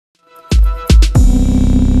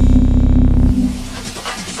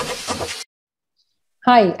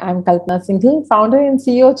Hi, I'm Kalpana Singhal, founder and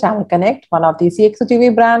CEO of Channel Connect, one of the CXO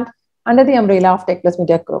TV brand under the umbrella of Tech Plus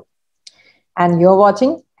Media Group. And you're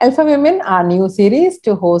watching Alpha Women, our new series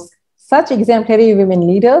to host such exemplary women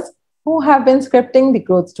leaders who have been scripting the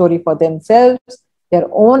growth story for themselves, their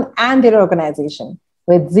own, and their organization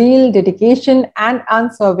with zeal, dedication, and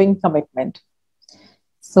unswerving commitment.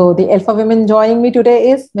 So, the Alpha Women joining me today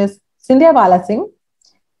is Ms. Scindia Balasingh.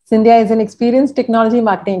 Scindia is an experienced technology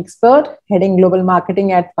marketing expert heading global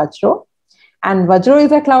marketing at Vajro. And Vajro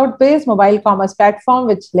is a cloud based mobile commerce platform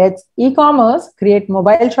which lets e commerce create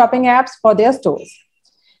mobile shopping apps for their stores.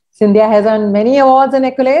 Scindia has earned many awards and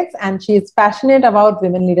accolades, and she is passionate about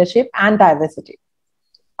women leadership and diversity.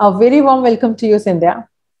 A very warm welcome to you, Scindia.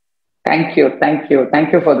 Thank you. Thank you.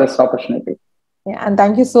 Thank you for this opportunity. Yeah, and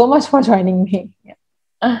thank you so much for joining me.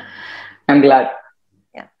 Yeah. I'm glad.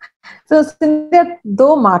 Yeah. So, Cynthia,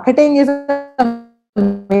 though marketing is a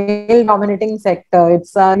male-dominating sector,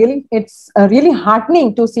 it's really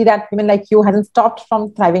heartening to see that women like you hasn't stopped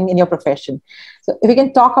from thriving in your profession. So, if we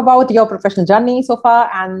can talk about your professional journey so far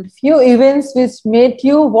and few events which made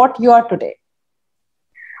you what you are today.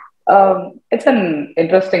 It's an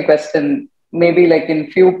interesting question. Maybe like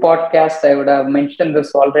in few podcasts, I would have mentioned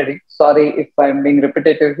this already. Sorry if I'm being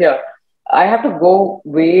repetitive here. I have to go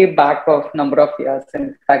way back of number of years.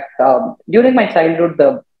 In fact, during my childhood,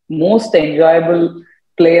 the most enjoyable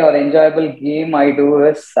play or enjoyable game I do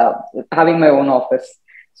is having my own office.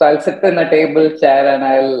 So I'll sit in a table chair and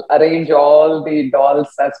I'll arrange all the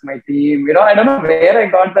dolls as my team. I don't know where I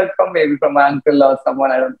got that from, maybe from my uncle or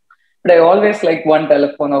someone, I don't know. But I always like one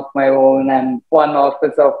telephone of my own and one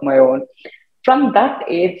office of my own. From that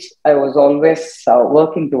age, I was always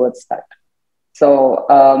working towards that. So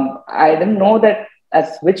I didn't know that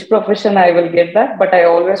as which profession I will get that, but I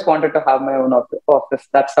always wanted to have my own office.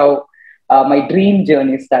 That's how my dream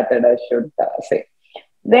journey started, I should say.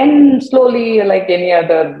 Then slowly, like any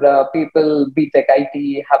other people, BTech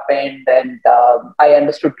IT happened, and I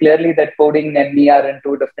understood clearly that coding and me are in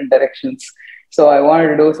two different directions. So I wanted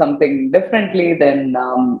to do something differently. Then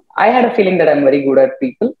I had a feeling that I'm very good at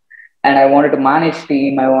people, and I wanted to manage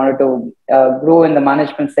team. I wanted to grow in the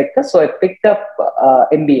management sector. So I picked up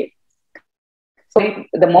MBA. So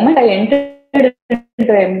the moment I entered into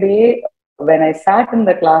MBA, when I sat in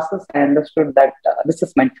the classes, I understood that this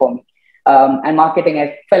is meant for me. And marketing,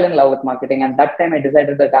 I fell in love with marketing. And that time I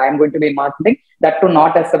decided that I'm going to be in marketing, that too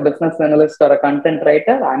not as a business analyst or a content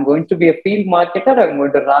writer. I'm going to be a field marketer. I'm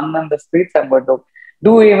going to run on the streets. I'm going to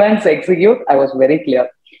do events, execute. I was very clear.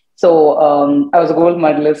 So I was a gold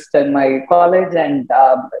medalist in my college, and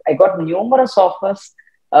I got numerous offers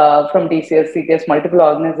from TCS, CTS, multiple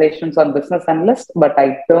organizations on business analyst, but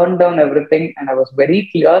I turned down everything, and I was very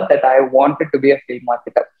clear that I wanted to be a field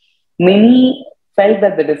marketer. Many felt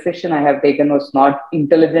that the decision I have taken was not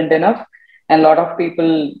intelligent enough, and a lot of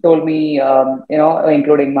people told me,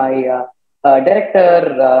 including my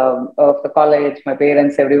director of the college, my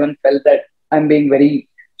parents, everyone felt that I'm being very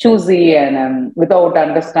choosy and without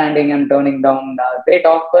understanding, I'm turning down great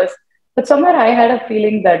offers. But somewhere I had a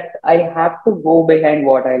feeling that I have to go behind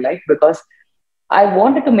what I like, because I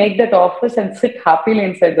wanted to make that office and sit happily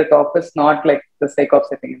inside that office, not like the sake of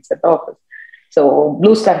sitting inside the office. So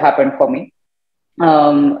Blue Star happened for me.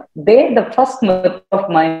 The first myth of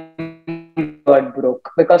mine got broke,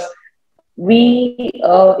 because we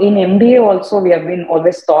in MBA also we have been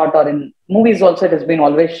always taught, or in movies also it has been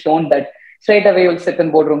always shown that straight away you'll sit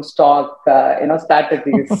in boardrooms, talk,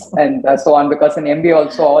 strategies and so on. Because in MBA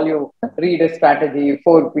also all you read is strategy,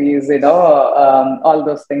 four P's, all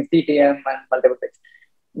those things, TTM and multiple things.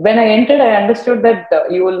 When I entered, I understood that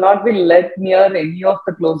you will not be led near any of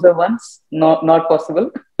the closer ones. Not possible.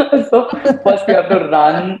 So first you have to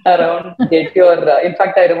run around, get your. In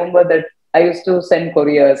fact, I remember that I used to send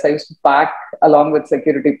couriers. I used to pack along with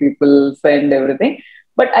security people, send everything.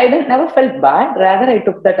 But I never felt bad. Rather, I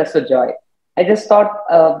took that as a joy. I just thought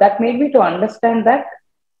that made me to understand that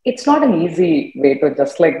it's not an easy way to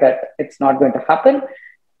just like that. It's not going to happen.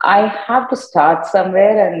 I have to start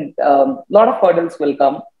somewhere, and a lot of hurdles will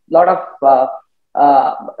come. A lot of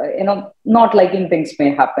not liking things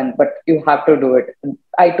may happen, but you have to do it.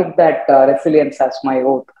 I took that resilience as my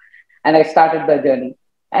oath, and I started the journey.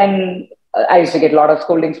 And I used to get a lot of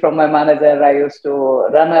scoldings from my manager. I used to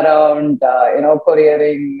run around,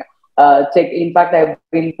 couriering, check. In fact, I've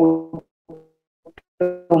been put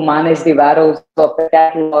to manage the warehouse of the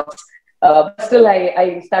catalogs. But still,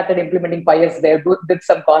 I started implementing PIS there, did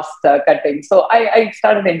some cost cutting. So I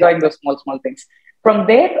started enjoying those small things. From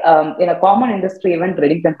there, in a common industry event,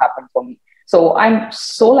 trading can happen for me. So I'm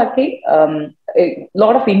so lucky. A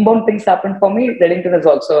lot of inbound things happened for me. Reddington is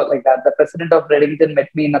also like that. The president of Reddington met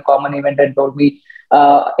me in a common event and told me,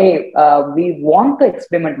 "Hey, we want to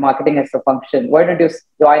experiment marketing as a function. Why don't you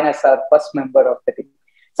join as our first member of the team?"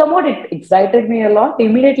 Somewhat it excited me a lot.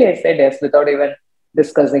 Immediately I said yes without even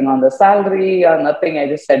discussing on the salary or nothing. I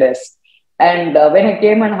just said yes. And when I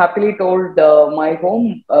came and happily told my home,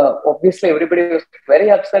 obviously everybody was very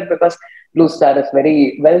upset because Blue Star is very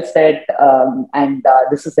well set, and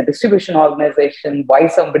this is a distribution organization. Why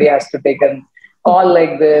somebody has to take a call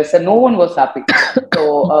like this? And no one was happy. So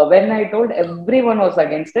when I told, everyone was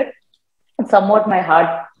against it. And somewhat my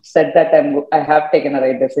heart said that I have taken a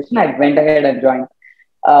right decision. I went ahead and joined.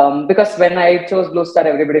 Because when I chose Blue Star,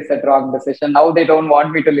 everybody said wrong decision. Now they don't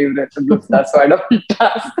want me to leave the Blue Star, so I don't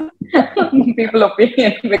ask people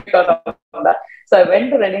opinion because of that. So I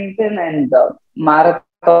went to Reddington and marathon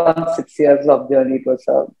 6 years of journey. It was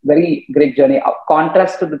a very great journey.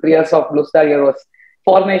 Contrast to the 3 years of Blue Star, here was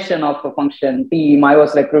formation of a function team. I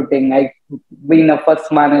was recruiting. I been a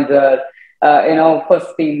first manager,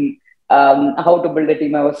 first team. How to build a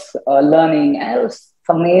team. I was learning. And it was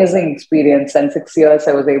amazing experience. And 6 years,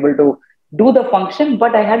 I was able to do the function,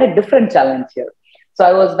 but I had a different challenge here. So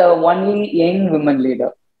I was the only young women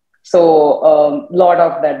leader. So lot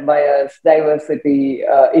of that bias, diversity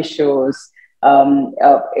issues,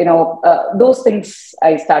 those things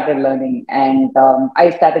I started learning, and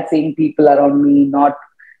I started seeing people around me not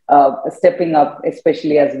stepping up,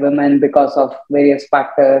 especially as women, because of various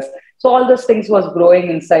factors. So all those things was growing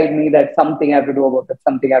inside me that something I have to do about it,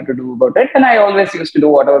 something I have to do about it, and I always used to do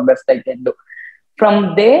whatever best I can do.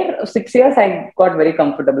 From there, 6 years, I got very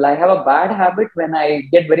comfortable. I have a bad habit. When I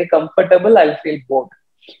get very comfortable, I'll feel bored.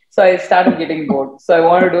 So I started getting bored. So I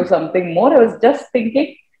want to do something more. I was just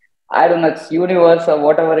thinking, I don't know, it's universe or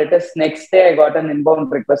whatever it is. Next day, I got an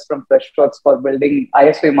inbound request from Freshworks for building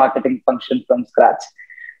ISV marketing function from scratch.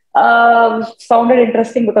 Sounded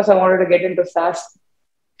interesting because I wanted to get into SaaS.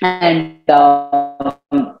 And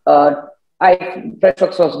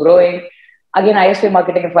Freshworks was growing. Again, ISV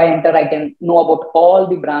marketing, if I enter, I can know about all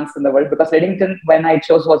the brands in the world, because Reddington, when I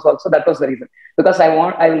chose, was also, that was the reason. Because I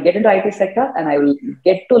will get into IT sector and I will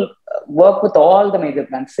get to work with all the major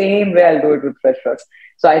brands. Same way I'll do it with Freshworks.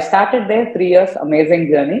 So I started there, 3 years, amazing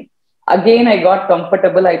journey. Again, I got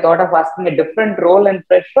comfortable. I thought of asking a different role in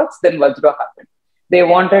Freshworks, then Vajro happened. They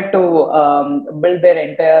wanted to build their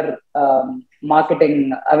entire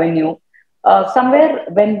marketing avenue. Somewhere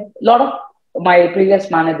when a lot of my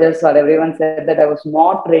previous managers or everyone said that I was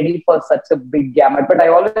not ready for such a big gamut, but I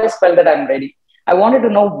always felt that I'm ready. I wanted to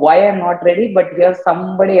know why I'm not ready, but here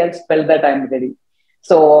somebody else felt that I'm ready.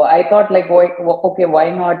 So I thought, like, okay, why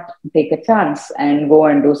not take a chance and go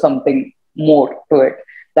and do something more to it?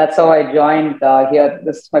 That's how I joined here.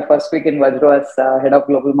 This is my first week in Vajro as head of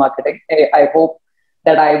global marketing. I hope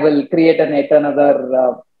that I will create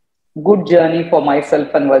another good journey for myself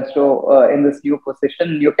and Vajro in this new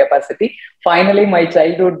position, new capacity. Finally, my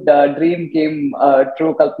childhood dream came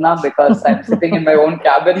true, Kalpana, because I'm sitting in my own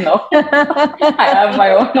cabin now. I have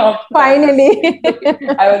my own office. Finally.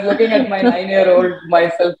 I was looking at my 9-year-old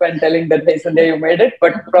myself and telling that, hey, Scindia, you made it.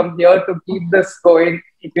 But from here to keep this going,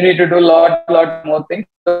 you need to do a lot more things.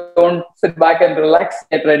 Don't sit back and relax.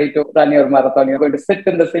 Get ready to run your marathon. You're going to sit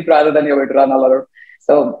in the seat rather than you're going to run all around.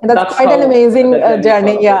 So that's quite an amazing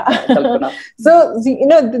journey. Yeah. So,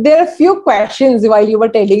 there are a few questions while you were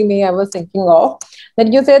telling me, I was thinking of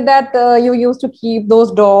that. You said that you used to keep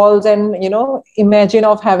those dolls and, imagine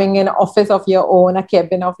of having an office of your own, a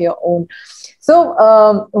cabin of your own. So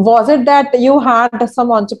was it that you had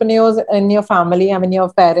some entrepreneurs in your family? I mean,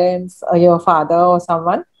 your parents, or your father or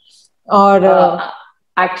someone? Or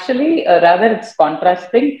actually, rather it's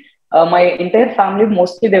contrasting. My entire family,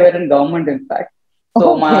 mostly they were in government, in fact.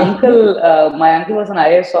 So okay. my uncle was an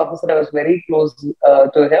IAS officer. I was very close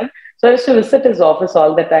to him. So I used to visit his office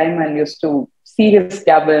all the time and used to see his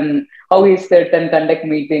cabin, how he sit and conduct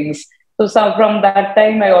meetings. So from that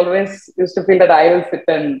time, I always used to feel that I will sit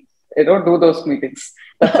and do those meetings.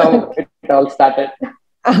 That's how it all started.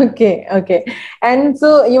 Okay. And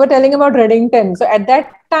so you were telling about Reddington. So at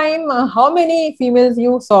that time, how many females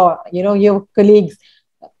you saw? Your colleagues.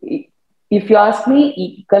 If you ask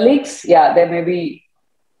me, colleagues, yeah, there may be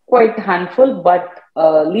quite a handful, but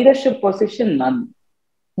leadership position, none.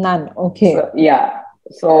 None. Okay. So, yeah.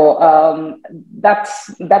 So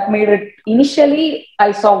that made it. Initially,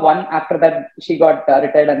 I saw one. After that, she got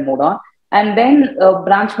retired and moved on. And then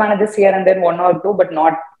branch managers here and then one or two, but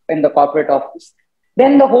not in the corporate office.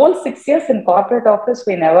 Then the whole 6 years in corporate office,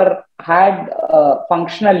 we never had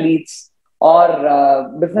functional leads or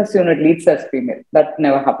business unit leads as female. That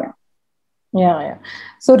never happened. Yeah, yeah.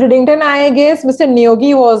 So Reddington, I guess Mr.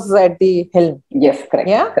 Neogi was at the helm. Yes, correct,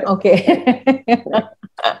 Yeah. correct. Okay. Correct.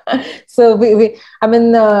 So we I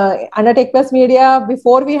mean, under Tech Plus Media,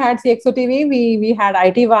 before we had CXO TV, we had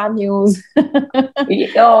IT One News.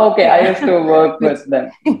 Oh, okay. I Yeah. used to work Which, with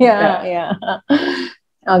them. yeah, Yeah.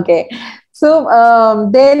 yeah. Okay. So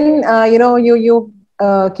then you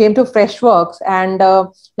came to Freshworks, and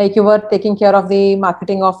like you were taking care of the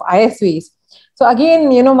marketing of ISVs. So again,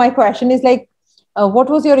 my question is like, what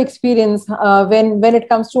was your experience when it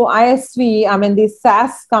comes to ISV? I mean, these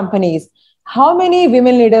SaaS companies. How many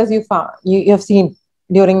women leaders you have seen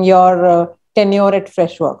during your tenure at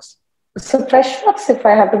Freshworks? So Freshworks, if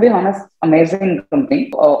I have to be honest, amazing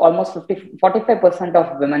company. Almost 45%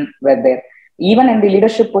 of women were there. Even in the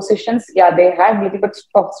leadership positions, yeah, they had a little bit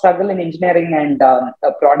of struggle in engineering and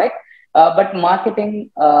product. But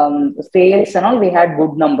marketing, sales and all, we had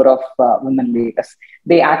good number of women leaders.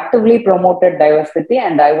 They actively promoted diversity,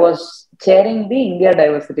 and I was chairing the India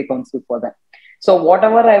Diversity Council for them. So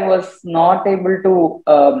whatever I was not able to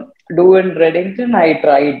do in Reddington, I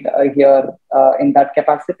tried here in that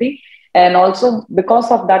capacity. And also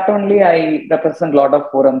because of that only, I represent a lot of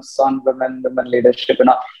forums on women leadership.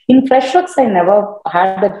 In Freshworks, I never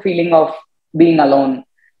had that feeling of being alone,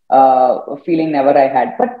 feeling never I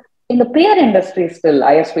had. But in the peer industry, still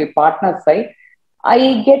ISV partner side,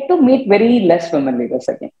 I get to meet very less women leaders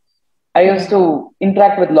again. I used Yeah. to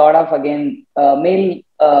interact with a lot of again male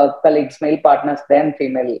colleagues, male partners, then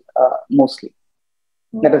female mostly.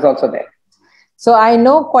 That is also there. So I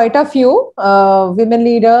know quite a few women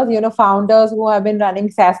leaders, founders who have been running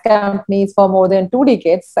SaaS companies for more than 2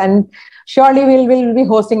 decades, and surely we'll be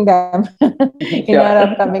hosting them in our Sure.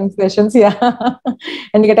 upcoming sessions. Yeah,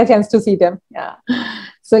 and get a chance to see them. Yeah.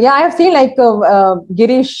 So yeah, I have seen like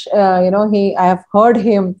Girish. I have heard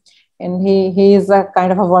him, and he is a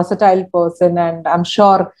kind of a versatile person, and I'm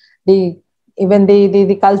sure the even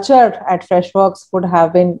the culture at Freshworks would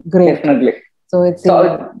have been great. Definitely. So it's the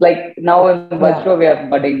So, like now in yeah. Vajro, we are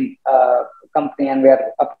budding company and we are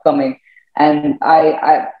upcoming. And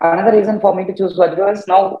another reason for me to choose Vajro is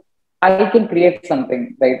now I can create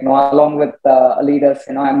something, right? No, along with leaders,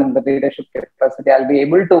 I'm in the leadership capacity. I'll be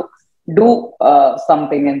able to do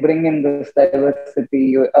something and bring in this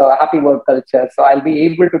diversity, happy work culture. So I'll be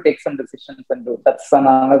able to take some decisions and do. That's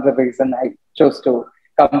another reason I chose to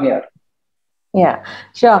come here. Yeah,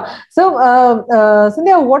 sure. So,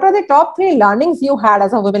 Scindia, what are the top three learnings you had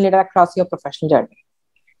as a women leader across your professional journey?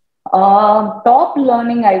 Top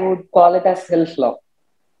learning, I would call it as self love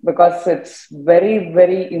because it's very,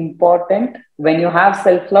 very important. When you have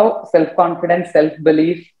self love, self confidence, self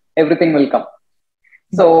belief, everything will come.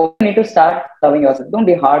 So you need to start loving yourself. Don't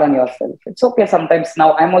be hard on yourself. It's okay sometimes.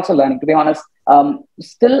 Now I'm also learning, to be honest.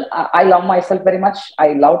 Still, I love myself very much.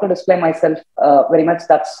 I love to display myself very much.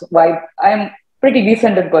 That's why I'm pretty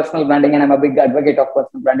decent in personal branding, and I'm a big advocate of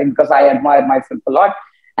personal branding because I admire myself a lot.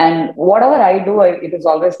 And whatever I do, it is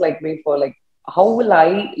always like me for like, how will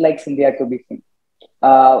I like Scindia to be seen?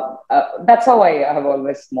 That's how I have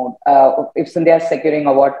always moved. If Scindia is securing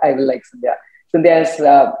award, I will like Scindia. Scindia is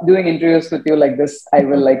doing interviews with you like this, I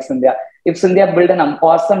will like Scindia. If Scindia build an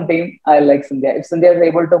awesome team, I like Scindia. If Scindia is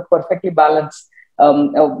able to perfectly balance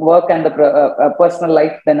work and the personal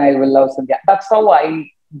life, then I will love Scindia. That's how I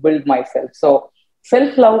build myself. So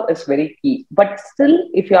self-love is very key. But still,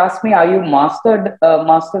 if you ask me, are you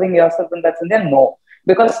mastering yourself in that Scindia? No.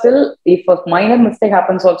 Because still, if a minor mistake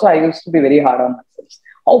happens also, I used to be very hard on myself.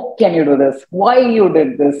 How can you do this? Why you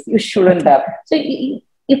did this? You shouldn't have. So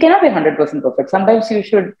you cannot be 100% perfect. Sometimes you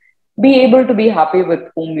should be able to be happy with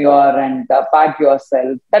whom you are and pat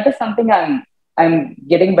yourself. That is something I'm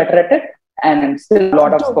getting better at it, and I'm still a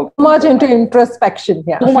lot of Too scope to much improve into myself. introspection.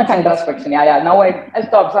 Yeah, Too much kind of. introspection. Yeah, yeah. Now I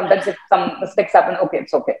stop. Sometimes if some mistakes happen, okay,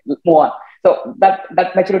 it's okay. Move on. So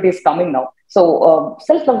that maturity is coming now. So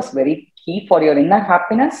self love is very key for your inner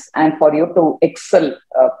happiness and for you to excel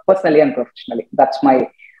personally and professionally. That's my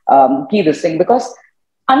key this thing because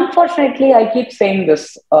unfortunately I keep saying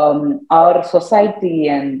this. Our society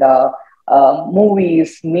and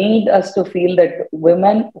movies made us to feel that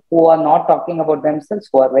women who are not talking about themselves,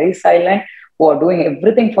 who are very silent, who are doing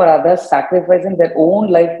everything for others, sacrificing their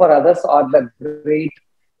own life for others, are the great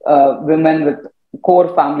women with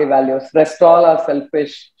core family values. Rest all are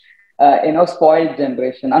selfish, spoiled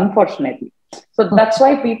generation, unfortunately. So that's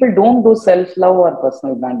why people don't do self love or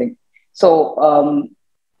personal branding. So,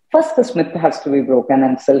 first, this myth has to be broken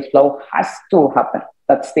and self love has to happen.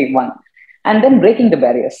 That's the one. And then breaking the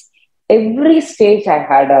barriers. Every stage I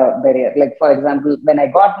had a barrier. Like, for example, when I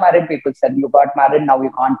got married, people said, you got married, now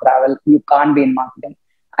you can't travel, you can't be in marketing.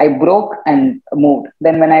 I broke and moved.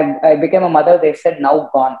 Then when I became a mother, they said, now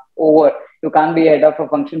gone, over. You can't be head of a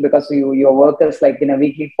function because your work is like in a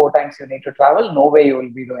weekly 4 times you need to travel. No way you will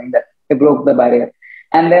be doing that. They broke the barrier.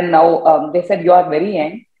 And then now they said, you are very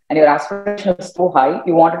young and your aspiration is too high.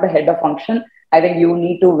 You wanted a head of function. I think you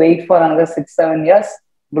need to wait for another 6, 7 years.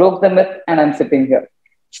 Broke the myth and I'm sitting here.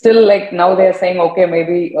 Still, like now they are saying, okay,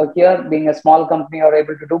 maybe here being a small company you're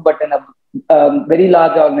able to do, but in a very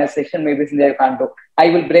large organization, maybe Scindia you can't do. I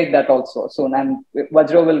will break that also soon, and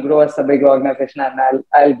Vajro will grow as a big organization, and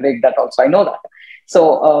I'll break that also. I know that.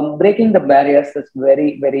 So breaking the barriers is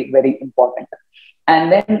very, very, very important.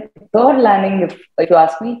 And then third learning, if you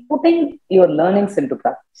ask me, putting your learnings into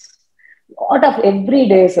practice. Lot of every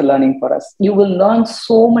day is a learning for us. You will learn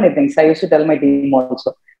so many things. I used to tell my team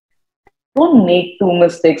also, don't make two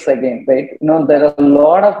mistakes again, right? There are a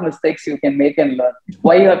lot of mistakes you can make and learn.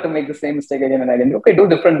 Why you have to make the same mistake again and again? Okay, do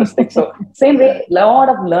different mistakes. So same way, a lot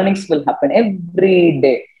of learnings will happen every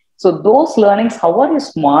day. So those learnings, how are you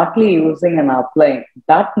smartly using and applying?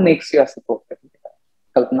 That makes you a support.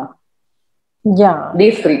 Kalpana. Yeah,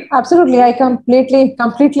 these three. Absolutely. I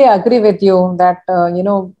completely agree with you that,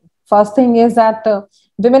 first thing is that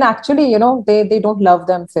women actually, they don't love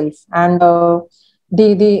themselves. And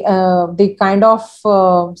the kind of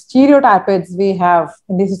stereotypes we have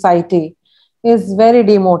in the society is very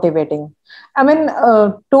demotivating. I mean,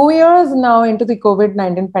 2 years now into the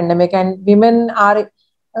COVID-19 pandemic, and women are,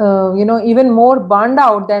 even more burned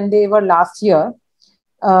out than they were last year.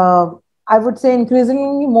 I would say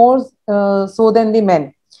increasingly more so than the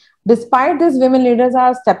men. Despite this, women leaders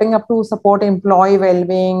are stepping up to support employee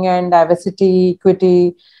well-being and diversity,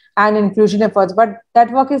 equity, and inclusion efforts. But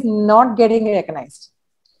that work is not getting recognized.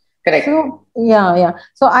 Correct. So yeah.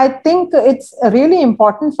 So I think it's really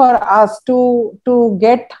important for us to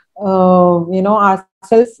get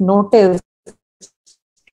ourselves noticed,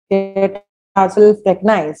 get ourselves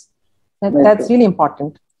recognized. That's really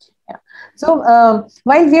important. So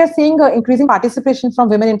while we are seeing increasing participation from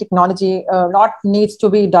women in technology, a lot needs to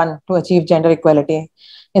be done to achieve gender equality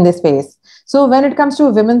in this space. So when it comes to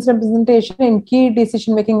women's representation in key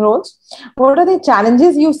decision-making roles, what are the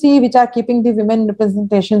challenges you see which are keeping the women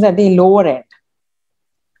representations at the lower end?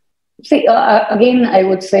 See, again, I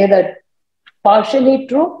would say that partially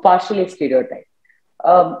true, partially stereotype.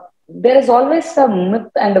 There is always a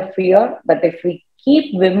myth and a fear that if we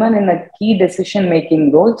keep women in a key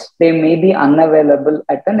decision-making roles, they may be unavailable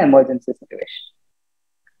at an emergency situation.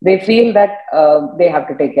 They feel that they have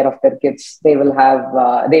to take care of their kids. They will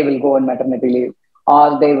go on maternity leave,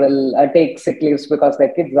 or they will take sick leaves because their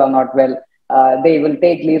kids are not well. They will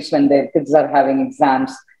take leaves when their kids are having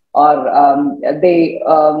exams, or they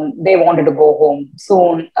wanted to go home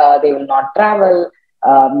soon. They will not travel.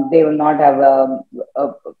 They will not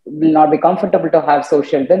will not be comfortable to have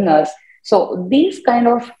social dinners. So these kind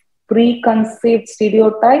of preconceived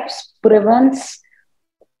stereotypes prevents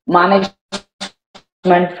management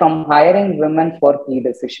from hiring women for key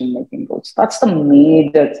decision-making roles. That's the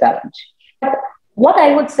major challenge. But what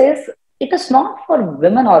I would say is, it is not for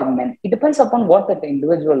women or men. It depends upon what that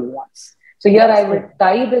individual wants. So here I will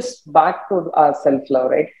tie this back to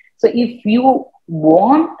self-love, right? So if you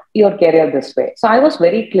want your career this way, so I was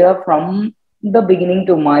very clear from the beginning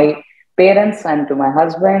to my parents and to my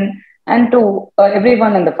husband and to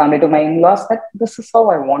everyone in the family, to my in-laws, that this is how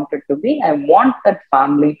I want it to be. I want that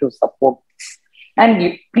family to support this. And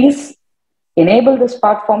you, please enable this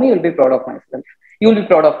part for me. You'll be proud of myself. You'll be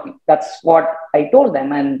proud of me. That's what I told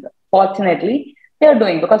them. And fortunately, they are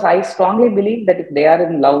doing, because I strongly believe that if they are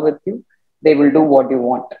in love with you, they will do what you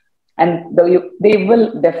want. And they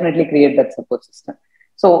will definitely create that support system.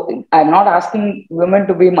 So I'm not asking women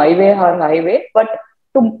to be my way or highway, but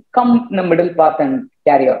to come in the middle path and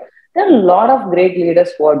carry on. There are a lot of great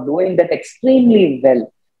leaders who are doing that extremely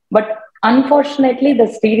well. But unfortunately, the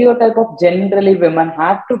stereotype of generally women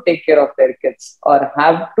have to take care of their kids or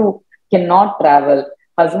cannot travel,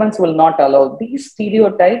 husbands will not allow. These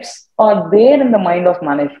stereotypes are there in the mind of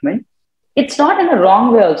management. It's not in a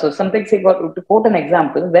wrong way also. Something, say, to quote an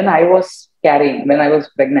example, when I was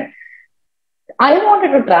pregnant, I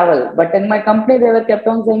wanted to travel, but in my company, they were kept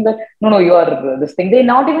on saying that, no, you are this thing. They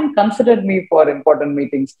not even considered me for important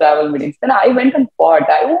meetings, travel meetings. Then I went and fought.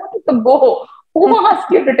 I wanted to go. Who asked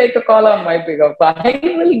you to take a call on my pickup? I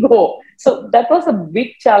will go. So that was a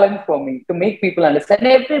big challenge for me to make people understand.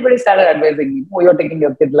 Everybody started advising me, you're taking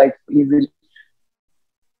your kid life easily.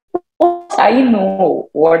 I know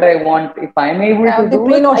what I want. If I'm able to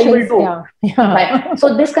do it, I will do. Yeah.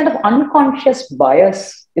 So this kind of unconscious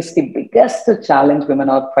bias is the biggest challenge women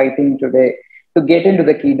are fighting today to get into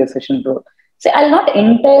the key decision role. See, I'll not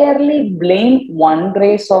entirely blame one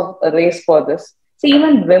race for this. See,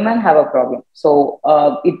 even women have a problem. So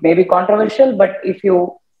it may be controversial, but if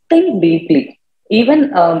you think deeply,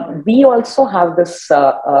 even we also have this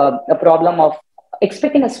a problem of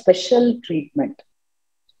expecting a special treatment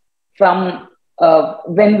from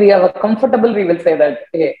when we are comfortable. We will say that,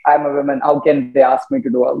 hey, I'm a woman. How can they ask me to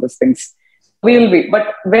do all these things? We will be,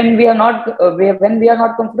 but when we are not, when we are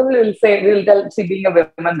not comfortable, we will say, we will tell, see, being a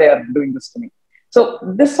woman, they are doing this to me. So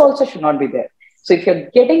this also should not be there. So if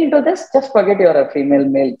you're getting into this, just forget you're a female,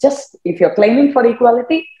 male. Just if you're claiming for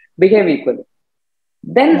equality, behave equally.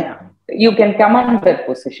 Then you can command that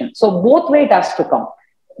position. So both way it has to come.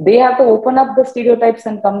 They have to open up the stereotypes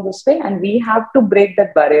and come this way, and we have to break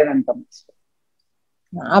that barrier and come this way.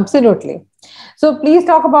 Absolutely. So please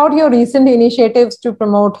talk about your recent initiatives to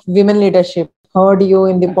promote women leadership. Heard you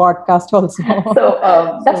in the podcast also.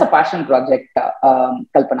 So that's a passion project,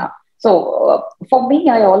 Kalpana. So for me,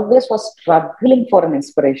 I always was struggling for an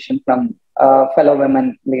inspiration from fellow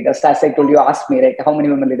women leaders. As I told you, asked me, right, how many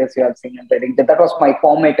women leaders you have seen and reading. That was my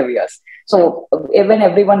formative years. So when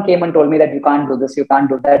everyone came and told me that you can't do this, you can't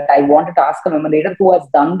do that, I wanted to ask a women leader who has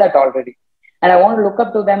done that already. And I want to look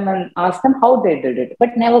up to them and ask them how they did it,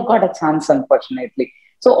 but never got a chance, unfortunately.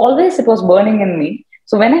 So always it was burning in me.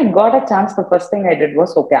 So when I got a chance, the first thing I did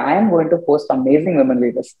was, okay, I am going to post amazing women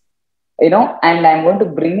leaders, and I'm going to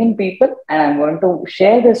bring in people and I'm going to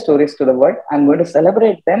share their stories to the world. I'm going to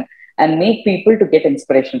celebrate them and make people to get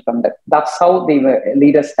inspiration from them. That's how the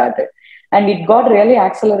leaders started. And it got really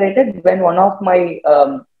accelerated when one of my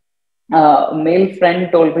male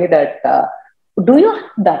friend told me that, do you have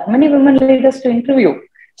that many women leaders to interview?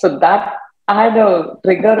 So that had a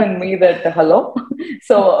trigger in me that, hello.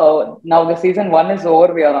 So now the season 1 is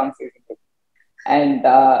over. We are on season 2. And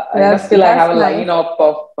still I have a lineup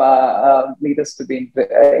of leaders to be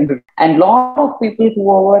interviewed. And a lot of people who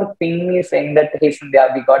were pinging me saying that, hey,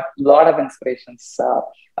 Scindia, we got a lot of inspirations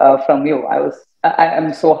from you. I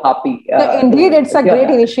am so happy. Indeed, it's a great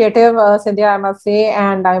initiative, Scindia, I must say,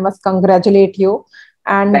 and I must congratulate you.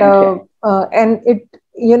 And it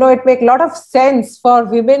it makes a lot of sense for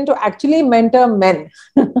women to actually mentor men.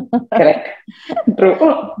 Correct.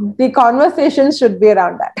 True. The conversation should be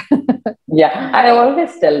around that. Yeah, I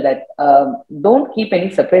always tell that don't keep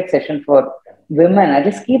any separate session for women. I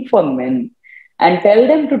just keep for men and tell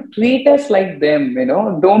them to treat us like them.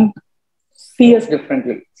 Don't see us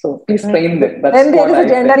differently. So please train them. That's then there is a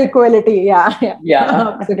gender equality. Yeah.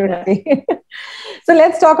 Absolutely. So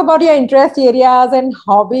let's talk about your interest areas and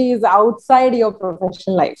hobbies outside your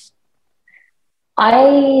professional life. I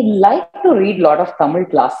like to read a lot of Tamil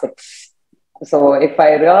classics. So if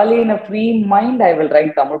I really in a free mind, I will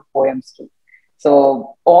write Tamil poems too.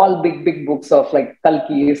 So all big books of like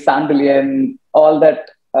Kalki, Sandalyan, all that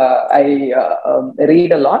I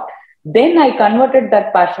read a lot. Then I converted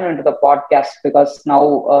that passion into the podcast because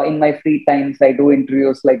now in my free times, I do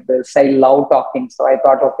interviews like this. I love talking. So I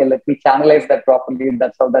thought, okay, let me channelize that properly. And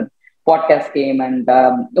that's how that podcast came. And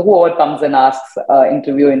whoever comes and asks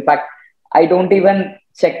interview, in fact, I don't even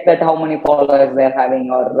check that how many followers they're having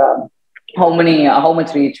or how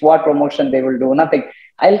much reach, what promotion they will do, nothing.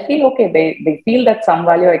 I'll feel, okay, they feel that some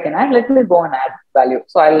value I can add. Let me go and add value.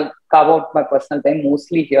 So I'll carve out my personal time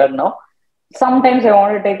mostly here now. Sometimes I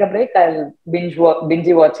want to take a break. I'll binge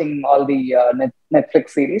watching all the Netflix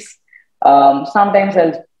series. Sometimes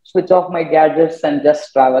I'll switch off my gadgets and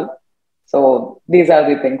just travel. So these are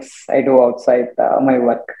the things I do outside my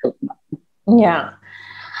work. Yeah.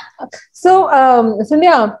 So,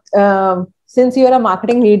 Scindia, since you are a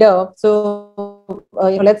marketing leader, so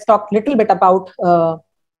let's talk a little bit about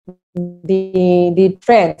the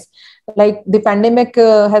trends. Like the pandemic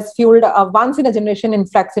has fueled a once-in-a-generation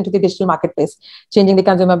influx into the digital marketplace, changing the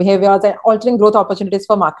consumer behaviors and altering growth opportunities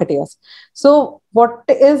for marketers. So, what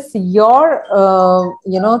is your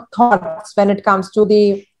thoughts when it comes to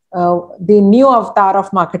the new avatar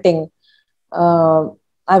of marketing?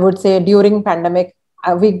 I would say during pandemic.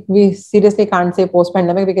 We seriously can't say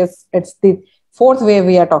post-pandemic because it's the fourth wave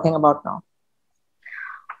we are talking about now.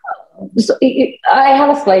 So I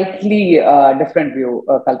have a slightly different view,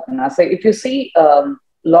 Kalpana. So if you see a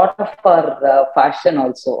lot of our fashion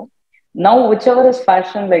also, now whichever is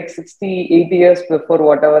fashion like 60, 80 years before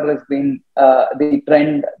whatever has been the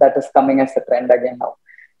trend that is coming as a trend again now.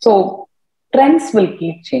 So trends will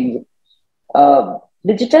keep changing.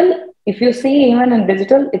 Digital, if you see even in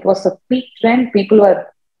digital, it was a peak trend.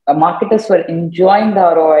 Marketers were enjoying the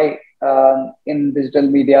ROI in digital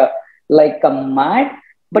media like a mad.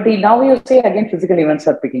 But now you say again, physical events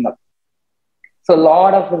are picking up. So a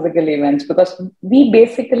lot of physical events because we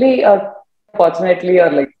basically fortunately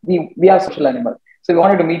are like we are social animal. So we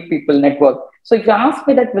wanted to meet people, network. So if you ask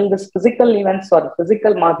me that will this physical events or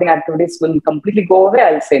physical marketing activities will completely go away,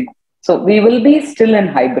 I'll say no. So we will be still in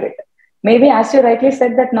hybrid. Maybe as you rightly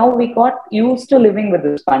said that now we got used to living with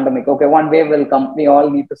this pandemic. Okay, one wave will come. We all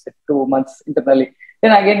need to sit 2 months internally.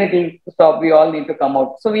 Then again it will stop. We all need to come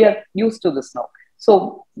out. So we are used to this now.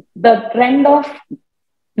 So the trend of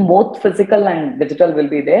both physical and digital will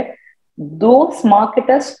be there. Those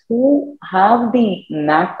marketers who have the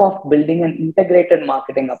knack of building an integrated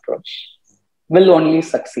marketing approach will only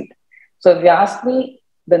succeed. So if you ask me,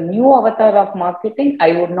 the new avatar of marketing,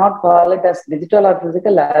 I would not call it as digital or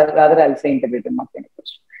physical, rather I'll say integrated marketing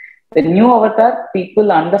approach. The new avatar,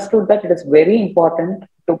 people understood that it is very important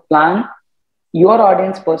to plan your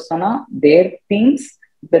audience persona, their themes,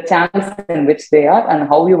 the channels in which they are, and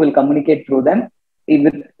how you will communicate through them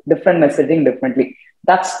with different messaging differently.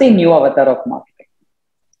 That's the new avatar of marketing.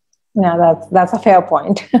 Yeah, that's a fair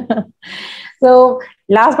point. So,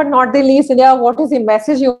 last but not the least, India, what is the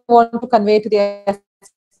message you want to convey to the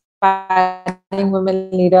aspiring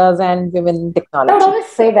women leaders and women in technology? I would always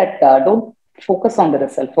say that don't focus on the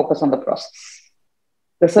result, focus on the process.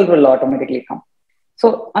 Result will automatically come.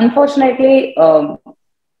 So, unfortunately, I'm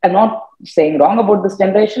not saying wrong about this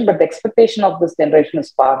generation, but the expectation of this generation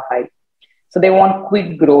is far high. So they want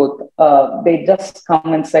quick growth. They just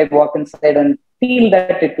come inside, walk inside, and feel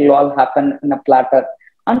that it will all happen in a platter.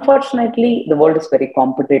 Unfortunately, the world is very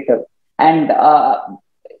competitive. And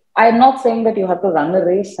I'm not saying that you have to run a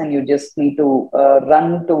race and you just need to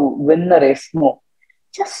run to win the race. No,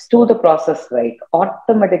 just do the process right.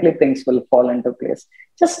 Automatically, things will fall into place.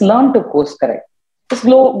 Just learn to course correct. Just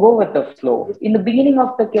go with the flow. In the beginning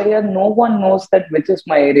of the career, no one knows that which is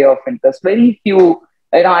my area of interest. Very few.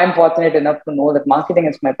 I'm fortunate enough to know that marketing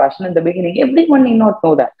is my passion in the beginning. Everyone need not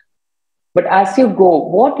know that. But as you go,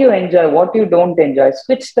 what you enjoy, what you don't enjoy,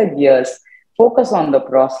 switch the gears, focus on the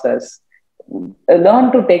process,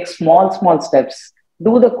 learn to take small steps,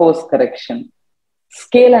 do the course correction,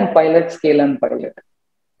 scale and pilot.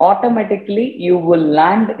 Automatically, you will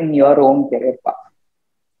land in your own career path.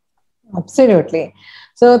 Absolutely.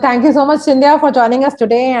 So thank you so much, Scindia, for joining us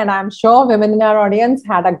today. And I'm sure women in our audience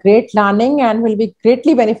had a great learning and will be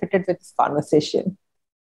greatly benefited with this conversation.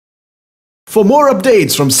 For more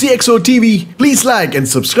updates from CXO TV, please like and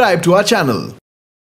subscribe to our channel.